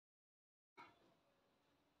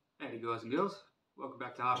Howdy guys and girls, welcome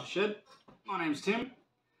back to Half a Shed. My name's Tim.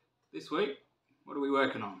 This week, what are we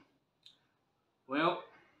working on? Well,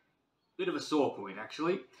 bit of a sore point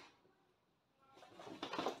actually.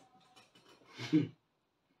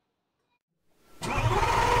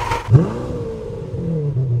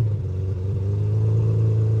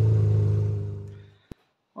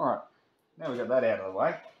 Alright, now we got that out of the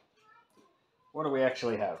way. What do we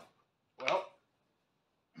actually have? Well,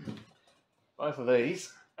 both of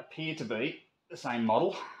these appear to be the same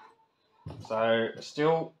model. So,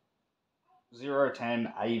 Stihl 010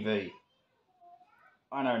 AV.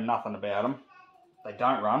 I know nothing about them. They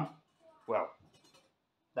don't run. Well,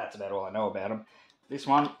 that's about all I know about them. This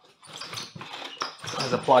one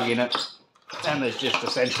has a plug in it and there's just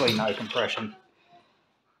essentially no compression.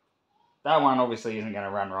 That one obviously isn't going to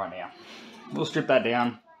run right now. We'll strip that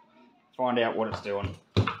down, find out what it's doing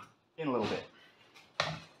in a little bit.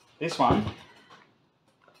 This one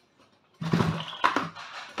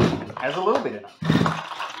has a little bit in it.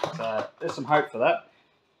 So there's some hope for that.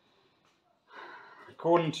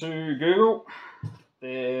 According to Google,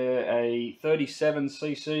 they're a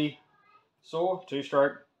 37cc saw,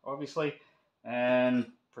 two-stroke obviously, and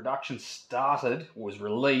production was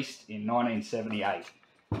released in 1978.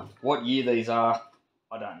 What year these are,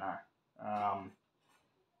 I don't know.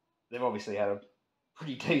 They've obviously had a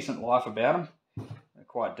pretty decent life about them. They're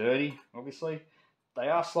quite dirty, obviously. They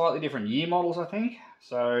are slightly different year models, I think.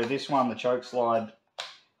 So this one, the choke slide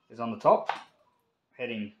is on the top,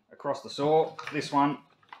 heading across the saw. This one,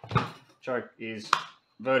 choke is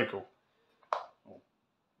vertical, or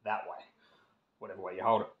that way, whatever way you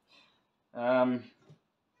hold it.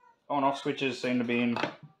 On-off switches seem to be in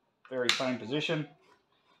very same position.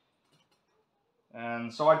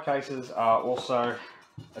 And side cases are also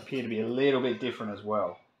appear to be a little bit different as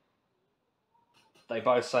well. They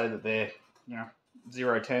both say that they're,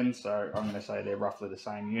 010, so I'm going to say they're roughly the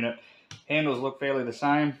same unit. Handles look fairly the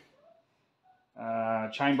same.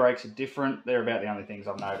 Chain brakes are different. They're about the only things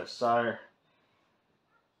I've noticed. So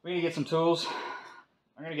we're going to get some tools.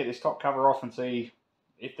 I'm going to get this top cover off and see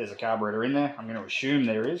if there's a carburetor in there. I'm going to assume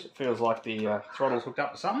there is. It feels like the throttle's hooked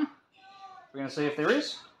up to something. We're going to see if there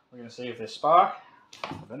is. We're going to see if there's spark.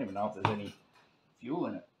 I don't even know if there's any fuel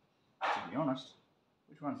in it, to be honest.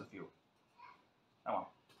 Which one's the fuel? That one.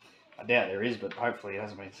 I doubt there is, but hopefully it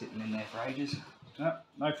hasn't been sitting in there for ages. No,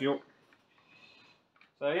 no fuel.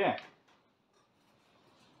 So yeah.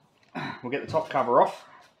 We'll get the top cover off,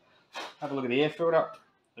 have a look at the air filter,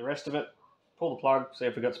 the rest of it, pull the plug, see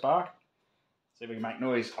if we've got spark, see if we can make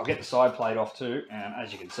noise. I'll get the side plate off too, and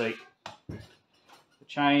as you can see, the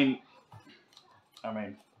chain,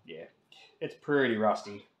 yeah, it's pretty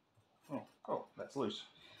rusty. Oh, that's loose.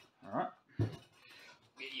 Alright,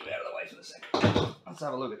 get you out of the way for a second. Let's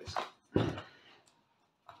have a look at this.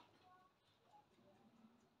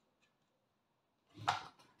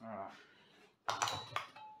 Alright.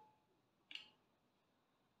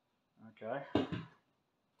 Okay.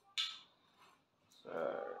 So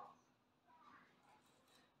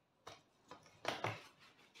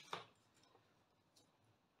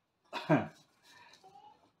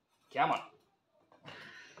come on.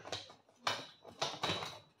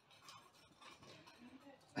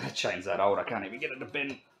 That chain's that old I can't even get it to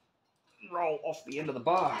bend and roll off the end of the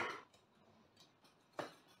bar.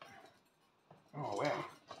 Oh wow.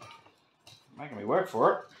 Making me work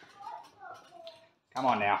for it. Come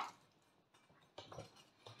on now.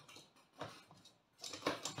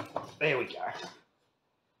 There we go.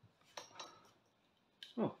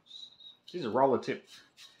 Oh, this is a roller tip.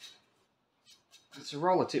 It's a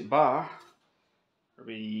roller tip bar.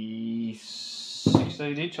 Probably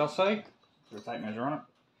 16 inch, I'll say. Put a tape measure on it.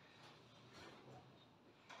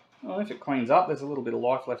 Well, if it cleans up, there's a little bit of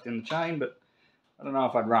life left in the chain, but I don't know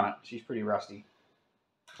if I'd run it. She's pretty rusty.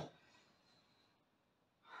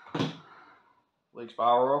 Leaks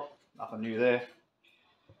bar oil, nothing new there.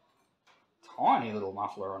 Tiny little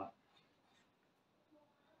muffler on it.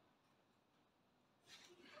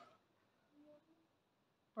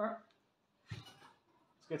 Alright,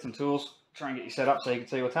 let's get some tools, try and get you set up so you can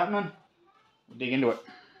see what's happening. We'll dig into it.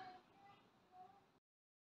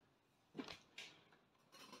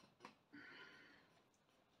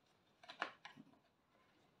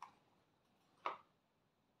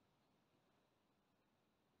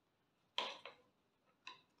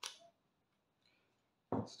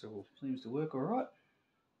 Still seems to work alright.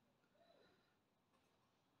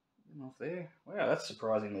 Off there. Wow, that's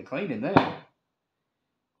surprisingly clean in there.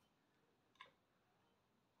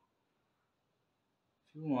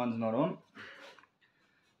 Fuel line's not on.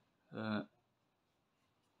 That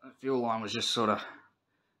fuel line was just sort of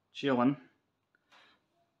chilling.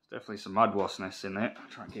 Definitely some mud wasp nests in there. I'll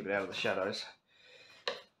try and keep it out of the shadows.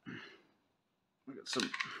 We've got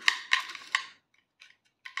some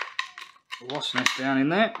wasp nests down in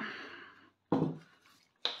there.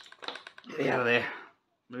 Get out of there.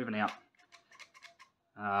 Moving out.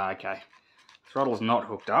 Okay. Throttle's not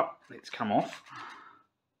hooked up. It's come off.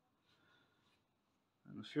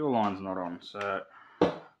 And the fuel line's not on, so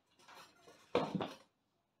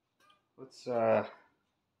let's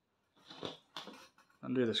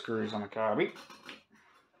undo the screws on the carby.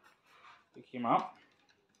 Pick him up.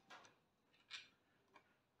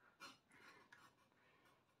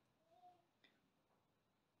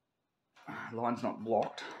 Line's not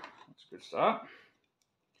blocked. That's a good start.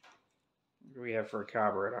 What do we have for a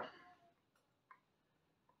carburetor?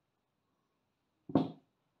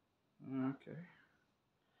 Okay.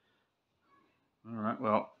 Alright,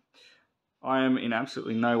 well, I am in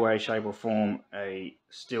absolutely no way, shape or form a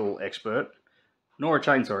Stihl expert, nor a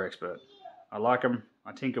chainsaw expert. I like them,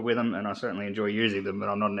 I tinker with them, and I certainly enjoy using them, but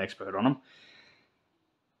I'm not an expert on them.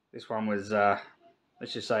 This one was,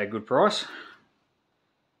 let's just say, a good price.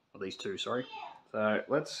 Well, these two, sorry. So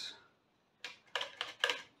let's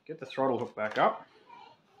get the throttle hook back up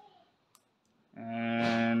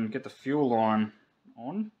and get the fuel line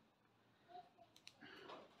on.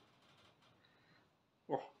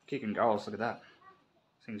 Oh, kicking goals, look at that.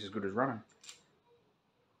 This thing's as good as running.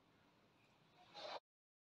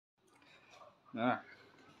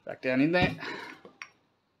 Back down in there.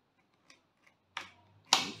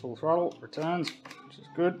 Full throttle, returns, which is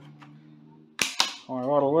good. High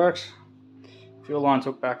idle works. Fuel line's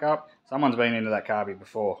hooked back up. Someone's been into that carby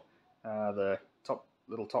before. The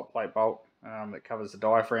little top plate bolt that covers the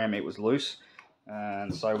diaphragm, it was loose,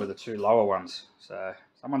 and so were the two lower ones. So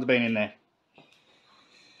someone's been in there.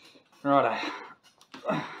 Righto.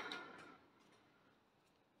 Have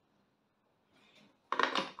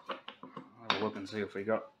a look and see if we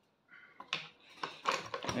got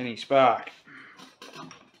any spark.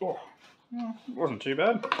 Oh, well, it wasn't too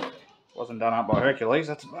bad. Wasn't done up by Hercules,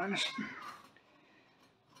 that's a bonus.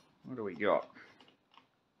 What do we got?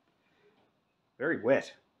 Very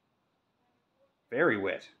wet. Very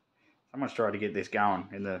wet. Someone's tried to get this going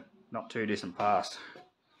in the not too distant past.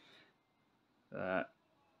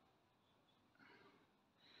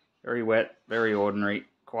 Very wet, very ordinary,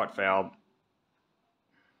 quite foul.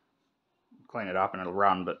 Clean it up and it'll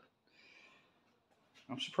run, but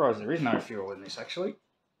I'm surprised there is no fuel in this actually.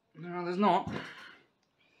 No, there's not.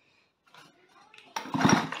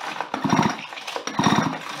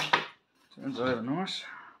 Turns over nice.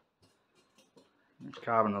 There's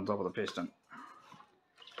carbon on top of the piston.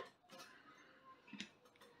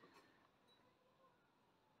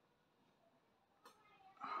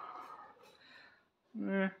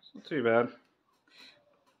 Yeah, it's not too bad.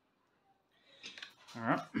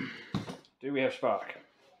 Alright. Do we have spark?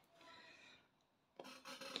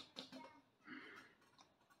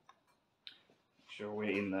 Make sure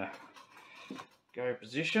we're in the go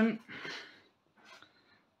position.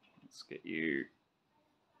 Let's get you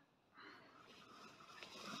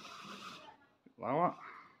a bit lower.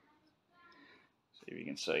 See if you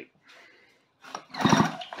can see.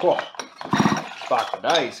 Oh, spark for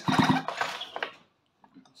days.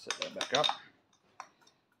 Set that back up.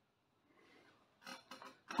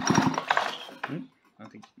 I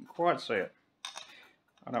don't think you can quite see it.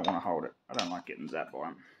 I don't want to hold it. I don't like getting zapped by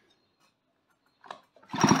them.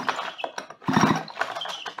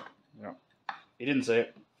 Yep. You didn't see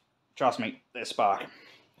it. Trust me, there's spark. A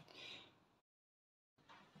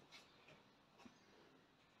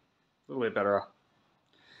little bit better.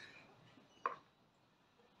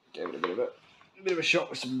 Gave it a bit of a shot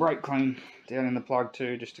with some brake clean down in the plug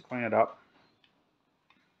too, just to clean it up.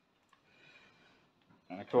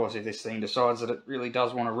 And of course, if this thing decides that it really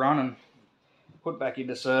does want to run and put back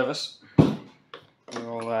into service,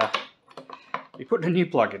 we'll be putting a new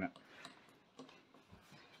plug in it.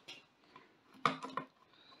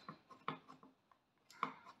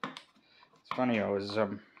 It's funny, I was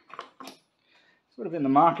sort of in the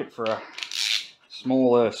market for a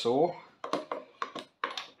smaller saw.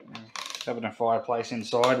 Having a fireplace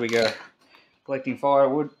inside, we go collecting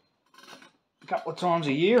firewood a couple of times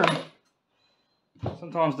a year, and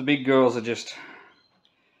sometimes the big girls are just,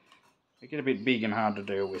 they get a bit big and hard to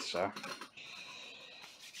deal with, so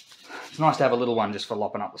it's nice to have a little one just for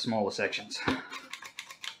lopping up the smaller sections.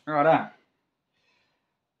 Righto,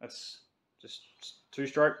 that's just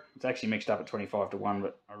 2-stroke. It's actually mixed up at 25-1,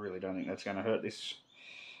 but I really don't think that's going to hurt this.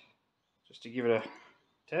 Just to give it a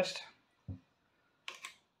test.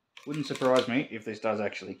 Wouldn't surprise me if this does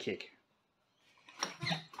actually kick.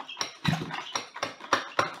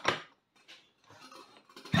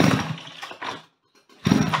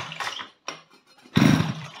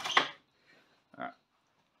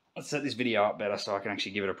 let's set this video up better so I can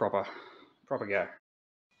actually give it a proper go.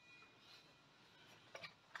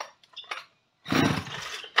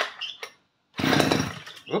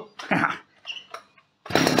 Whoop.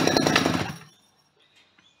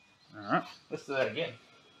 Alright, let's do that again.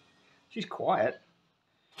 She's quiet.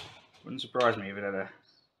 Wouldn't surprise me if it had a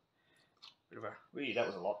bit of a... Wee, that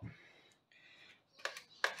was a lot.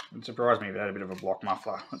 Wouldn't surprise me if it had a bit of a block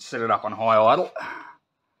muffler. Let's set it up on high idle.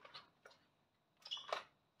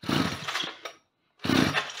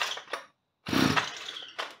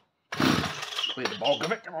 Clear the bulk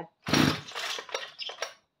of it, come on.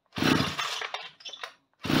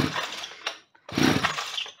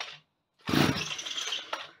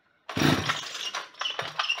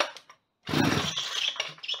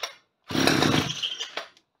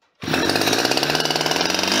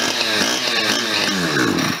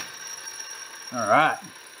 Alright.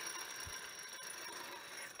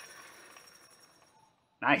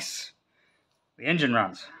 Nice. The engine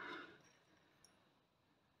runs.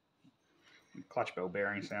 Clutch bell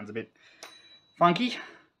bearing sounds a bit funky.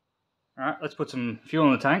 Alright, let's put some fuel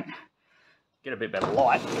in the tank. Get a bit better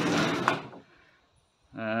light.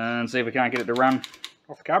 And see if we can't get it to run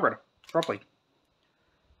off the carburetor properly.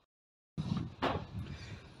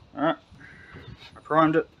 Alright. I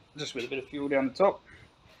primed it just with a bit of fuel down the top.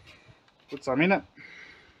 Put some in it.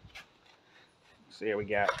 See how we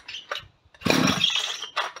go.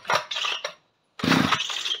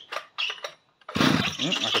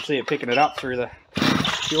 Yep, I can see it picking it up through the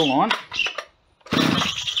fuel line.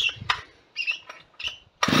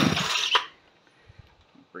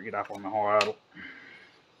 Bring it up on the high idle.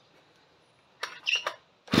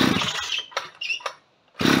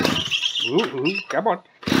 Ooh, come on.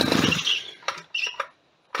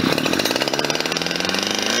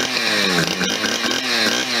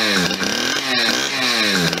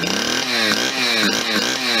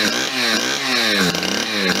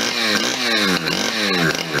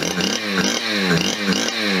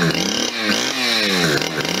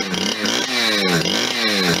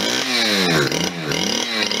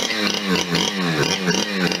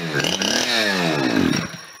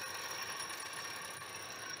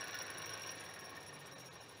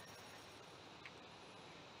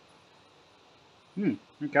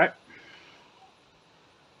 Okay.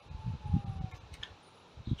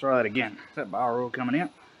 Let's try that again. Is that bar oil coming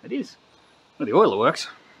out? It is. Well, the oiler works.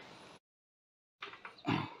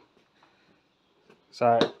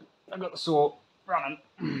 So, I've got the saw running,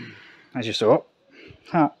 as you saw.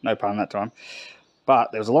 No pun that time.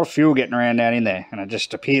 But there was a lot of fuel getting around down in there, and it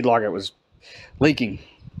just appeared like it was leaking.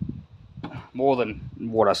 More than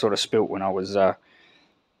what I sort of spilt when I was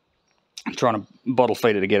trying to bottle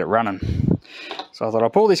feed it to get it running. So I thought I'll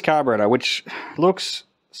pull this carburetor, which looks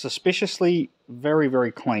suspiciously very,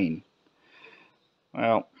 very clean.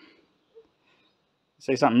 Well,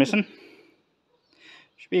 see something missing?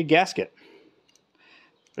 Should be a gasket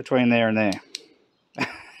between there and there.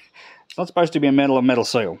 It's not supposed to be a metal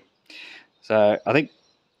seal. So I think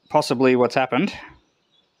possibly what's happened...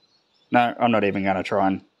 No, I'm not even going to try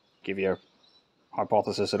and give you a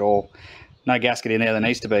hypothesis at all. No gasket in there that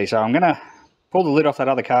needs to be. So I'm going to pull the lid off that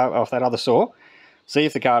other saw, see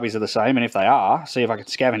if the carbies are the same, and if they are, see if I can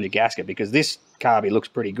scavenge a gasket, because this carby looks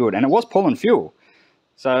pretty good, and it was pulling fuel.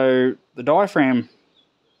 So the diaphragm,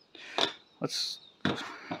 let's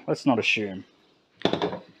not assume. See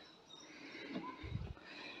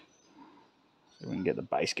if we can get the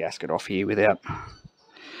base gasket off here without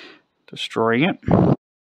destroying it.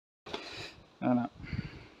 Oh, no.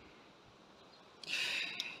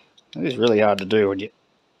 It is really hard to do when you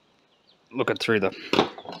look it through the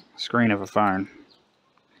screen of a phone.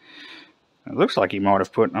 It looks like he might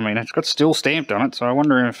have put, I mean, it's got Stihl stamped on it, so I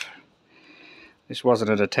wonder if this wasn't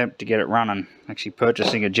an attempt to get it running, actually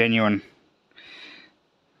purchasing a genuine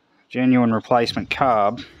replacement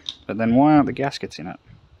carb, but then why aren't the gaskets in it?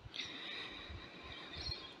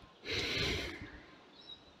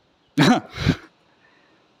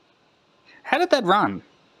 How did that run?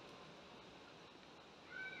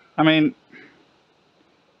 I mean,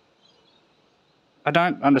 I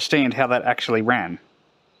don't understand how that actually ran.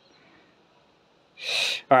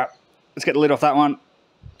 Alright, let's get the lid off that one,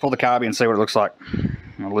 pull the carby and see what it looks like.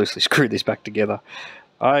 I'll loosely screw this back together.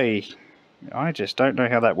 I just don't know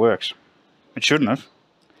how that works. It shouldn't have.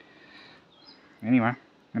 Anyway,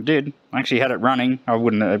 it did. I actually had it running.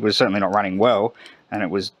 It was certainly not running well, and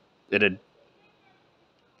it had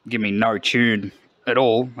given me no tune at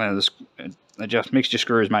all. Just mixture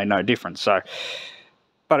screws made no difference. So,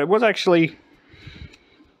 but it was actually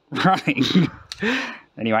running.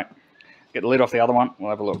 Anyway, get the lid off the other one.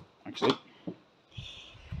 We'll have a look. Actually,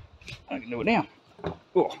 I can do it now.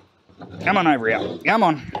 Oh, Come on over here. Come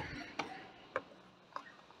on.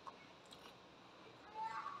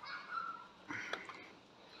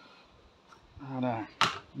 Oh no.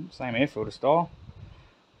 Same air filter style.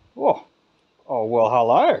 Whoa. Oh, well,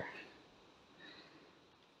 hello.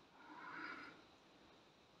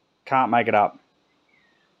 Can't make it up.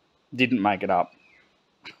 Didn't make it up.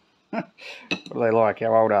 What are they like?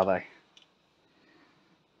 How old are they?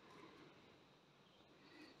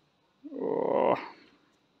 Oh.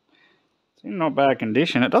 It's in not bad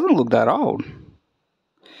condition. It doesn't look that old.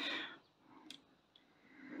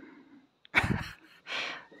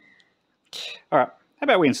 Alright, how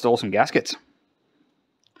about we install some gaskets?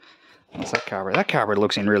 What's that carburetor? That carburetor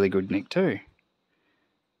looks in really good nick too.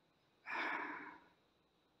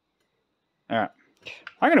 Alright,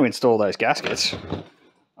 I'm going to install those gaskets.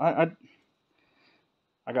 I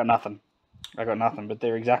got nothing. I got nothing, but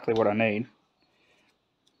they're exactly what I need.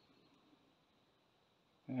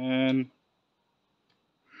 And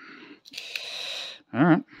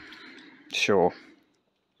alright, sure.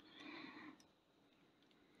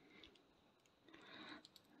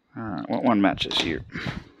 Alright, what one matches here?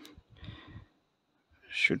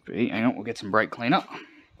 Should be. Hang on, we'll get some brake cleaner.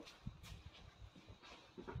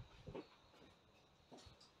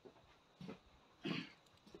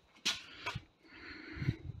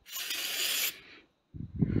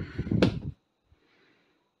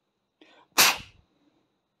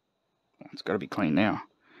 It's got to be clean now.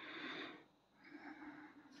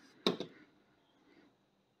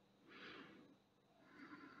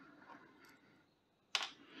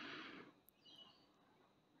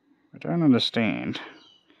 I don't understand.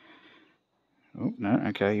 Oh, no,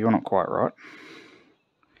 okay, you're not quite right.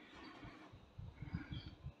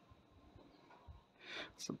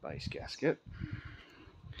 It's the base gasket.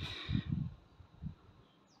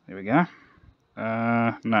 There we go.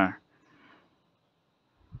 No.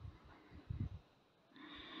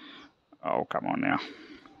 Oh, come on now.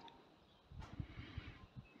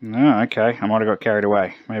 No, okay, I might have got carried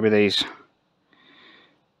away. Maybe these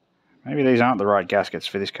aren't the right gaskets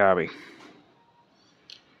for this carby.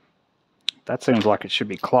 That seems like it should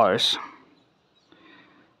be close.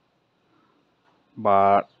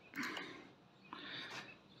 But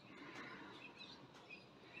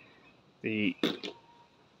the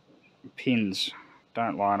pins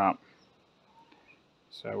don't line up.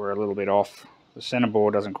 So we're a little bit off. The center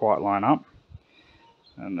board doesn't quite line up.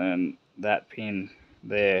 And then that pin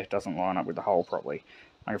there doesn't line up with the hole properly.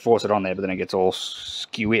 I can force it on there, but then it gets all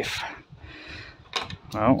skew-if.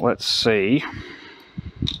 Well, let's see.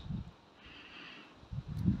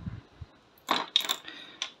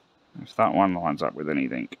 If that one lines up with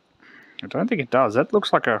anything. I don't think it does. That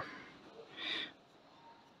looks like a...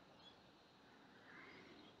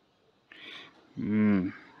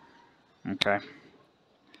 Okay.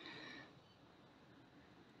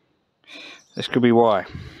 This could be why.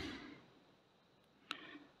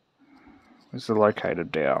 Where's the locator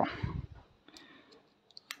dowel?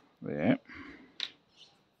 There.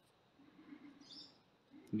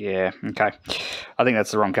 Yeah, okay. I think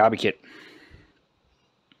that's the wrong carby kit.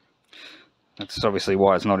 That's obviously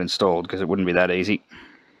why it's not installed, because it wouldn't be that easy.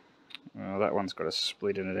 Well, that one's got a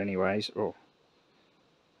split in it anyways. Oh,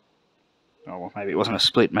 well, maybe it wasn't a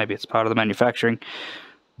split. Maybe it's part of the manufacturing.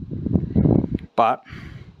 But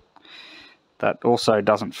that also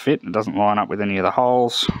doesn't fit. It doesn't line up with any of the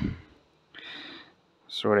holes.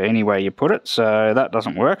 Sort of any way you put it. So that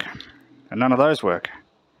doesn't work. And none of those work.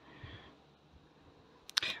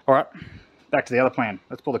 Alright, back to the other plan.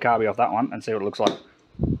 Let's pull the carby off that one and see what it looks like.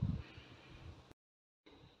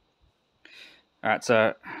 Alright,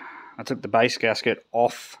 so I took the base gasket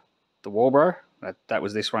off the Walbro. That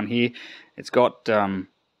was this one here. It's got,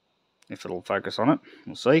 if it'll focus on it,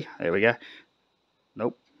 we'll see. There we go.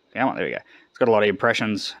 Nope. Come on, there we go. It's got a lot of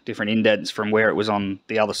impressions, different indents from where it was on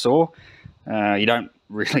the other saw. You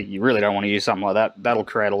really don't want to use something like that. That'll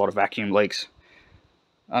create a lot of vacuum leaks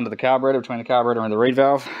under the carburetor, between the carburetor and the reed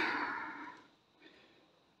valve.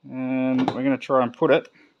 And we're going to try and put it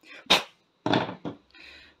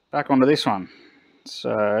back onto this one.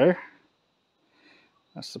 So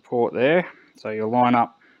that's the port there. So you'll line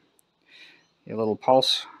up your little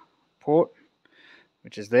pulse port,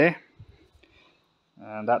 which is there.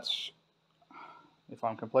 And that's, if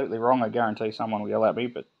I'm completely wrong, I guarantee someone will yell at me,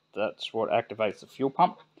 but that's what activates the fuel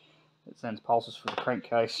pump. It sends pulses from the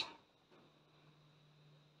crankcase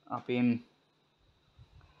up in,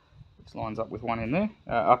 which lines up with one in there,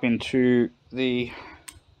 up into the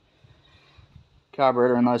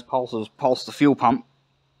carburetor, and those pulses pulse the fuel pump.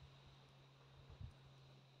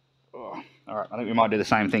 Oh, alright, I think we might do the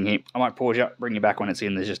same thing here. I might pause you, bring you back when it's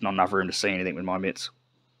in. There's just not enough room to see anything with my mitts.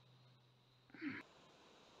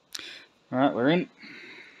 Alright, we're in.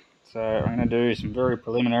 So I'm going to do some very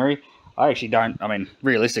preliminary. I actually don't, I mean,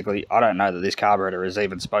 realistically, I don't know that this carburetor is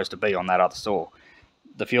even supposed to be on that other saw.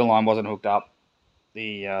 The fuel line wasn't hooked up.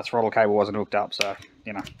 The throttle cable wasn't hooked up, so,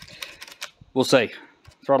 you know, we'll see.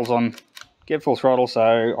 Throttle's on, get full throttle, so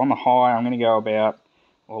on the high I'm going to go about,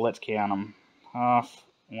 well, let's count them. Half,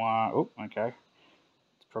 one, oh, okay.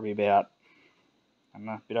 It's probably about, I don't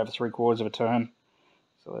know, a bit over 3/4 of a turn.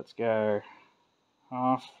 So let's go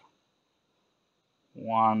half,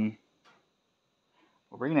 one.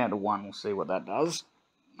 We'll bring it down to 1, we'll see what that does.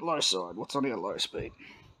 Low side, what's on our low speed?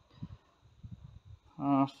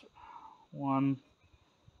 Half, 1,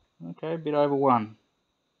 okay, a bit over 1.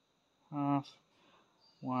 Half,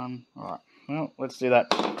 1, alright, well, let's do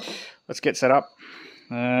that. Let's get set up,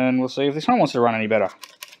 and we'll see if this one wants to run any better.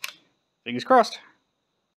 Fingers crossed.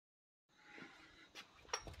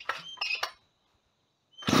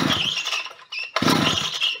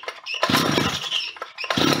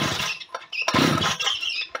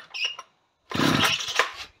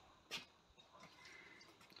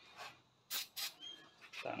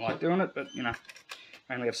 Don't like doing it, but you know,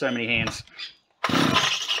 I only have so many hands.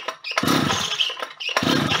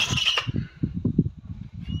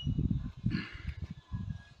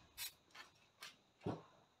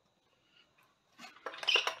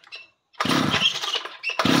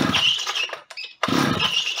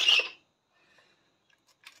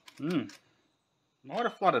 Might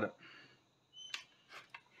have flooded it.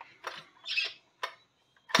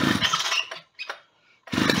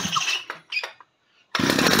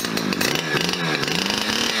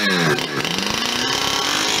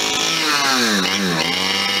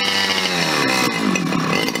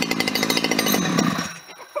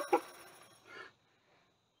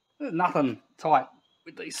 There's nothing tight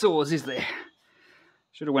with these saws, is there?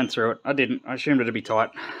 Should have went through it. I didn't. I assumed it'd be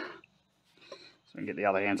tight. So I can get the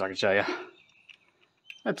other hands I can show you.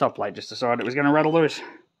 That top plate just decided it was going to rattle loose.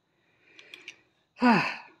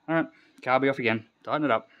 Alright, carby off again. Tighten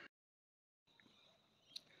it up.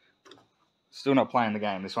 Still not playing the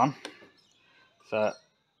game, this one. So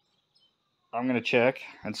I'm going to check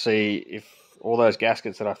and see if all those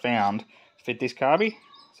gaskets that I found fit this carby.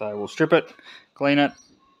 So we'll strip it, clean it,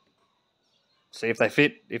 see if they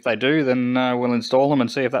fit. If they do, then we'll install them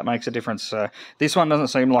and see if that makes a difference. This one doesn't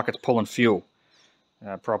seem like it's pulling fuel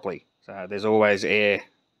properly. So there's always air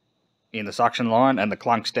in the suction line, and the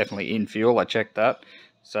clunk's definitely in fuel. I checked that.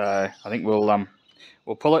 So I think we'll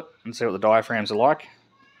pull it and see what the diaphragms are like,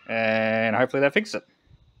 and hopefully they fix it.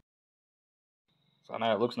 So I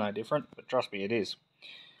know it looks no different, but trust me, it is.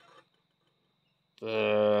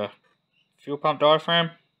 The fuel pump diaphragm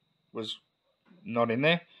was not in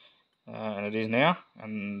there, and it is now.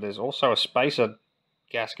 And there's also a spacer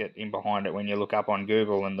gasket in behind it when you look up on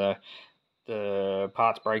Google and the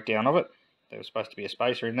parts breakdown of it. There was supposed to be a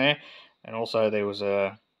spacer in there, and also there was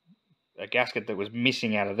a gasket that was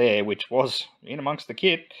missing out of there, which was in amongst the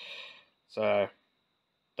kit. So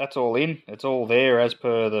that's all in. It's all there as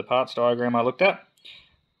per the parts diagram I looked at.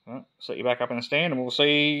 Set you back up in the stand, and we'll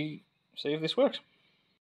see if this works.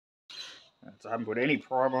 So I haven't put any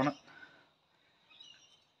pribe on it.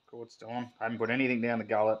 Cord's still on. I haven't put anything down the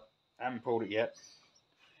gullet. I haven't pulled it yet.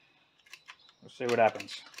 We'll see what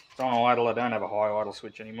happens. It's on idle. I don't have a high idle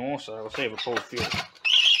switch anymore, so we'll see if it pulls fuel.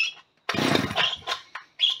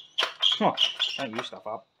 Oh, don't use stuff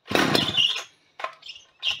up.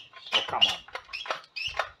 Oh, come on.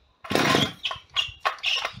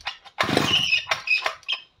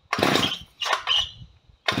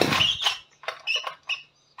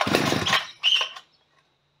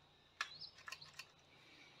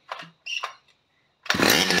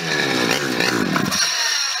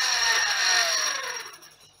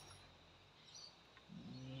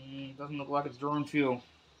 Doesn't look like it's drawing fuel.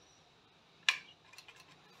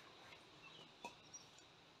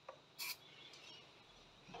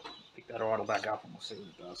 Pick that idle back up and we'll see what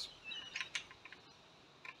it does.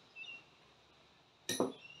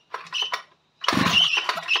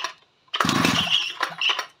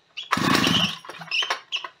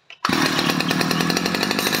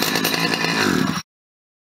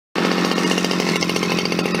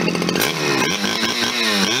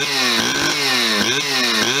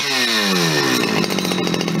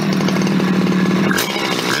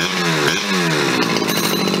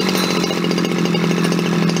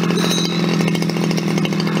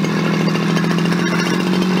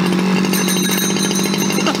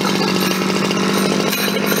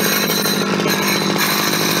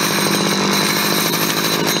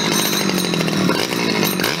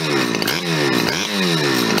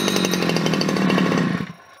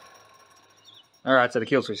 Alright, so the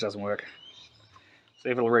kill switch doesn't work. See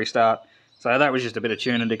if it'll restart. So that was just a bit of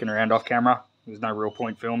tuning dicking around off camera. There's no real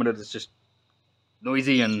point filming it. It's just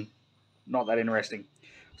noisy and not that interesting.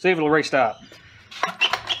 See if it'll restart.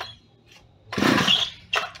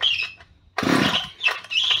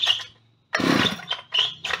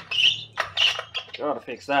 Gotta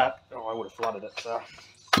fix that. Oh, I would have flooded it, so.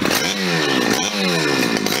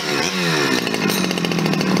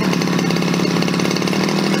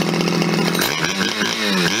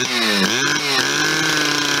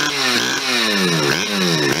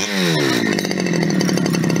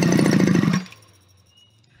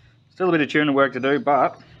 Still a bit of tuning work to do,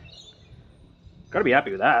 but gotta be happy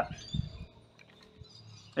with that.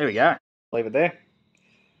 There we go. Leave it there.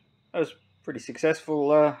 That was pretty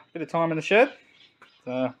successful bit of time in the shed.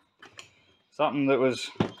 Something that was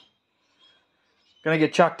going to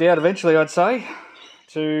get chucked out eventually, I'd say,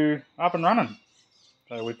 to up and running.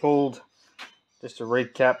 So we pulled, just to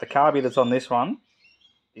recap, the carby that's on this one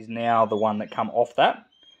is now the one that come off that,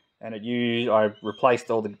 and I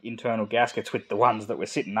replaced all the internal gaskets with the ones that were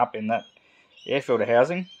sitting up in that air filter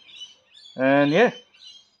housing, and yeah,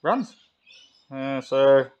 runs.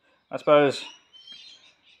 So I suppose,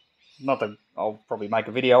 not that I'll probably make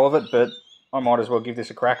a video of it, but I might as well give this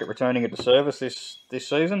a crack at returning it to service this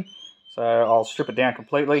season. So I'll strip it down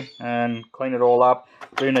completely and clean it all up.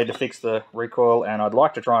 Do need to fix the recoil, and I'd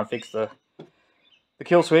like to try and fix the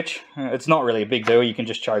kill switch. It's not really a big deal, you can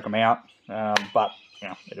just choke them out, but you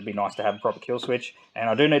know, it'd be nice to have a proper kill switch. And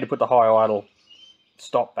I do need to put the high idle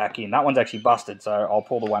stop back in. That one's actually busted, so I'll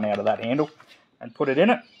pull the one out of that handle and put it in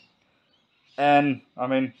it. And I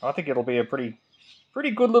mean, I think it'll be a pretty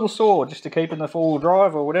good little saw just to keep in the four-wheel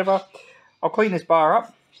drive or whatever. I'll clean this bar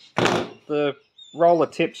up. The roller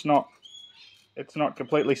tip's not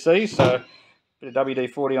completely seized, so a bit of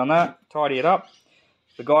WD-40 on that, tidy it up.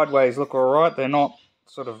 The guideways look alright, they're not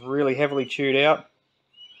sort of really heavily chewed out.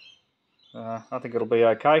 I think it'll be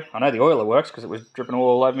okay. I know the oiler works because it was dripping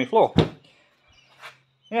all over my floor.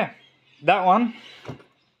 Yeah, that one,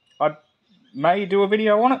 I may do a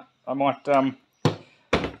video on it. I might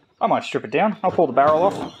strip it down. I'll pull the barrel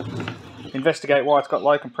off, investigate why it's got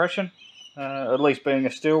low compression. At least being a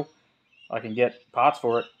Stihl, I can get parts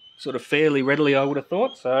for it sort of fairly readily, I would have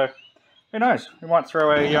thought. So who knows? We might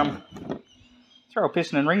throw a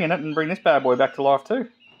piston and ring in it and bring this bad boy back to life too.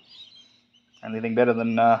 Only thing better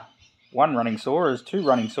than one running saw is two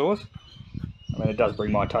running saws. I mean, it does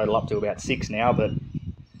bring my total up to about 6 now, but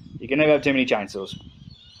you can never have too many chainsaws.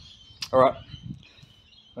 All right.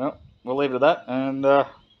 Well, we'll leave it at that, and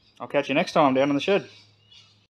I'll catch you next time down in the shed.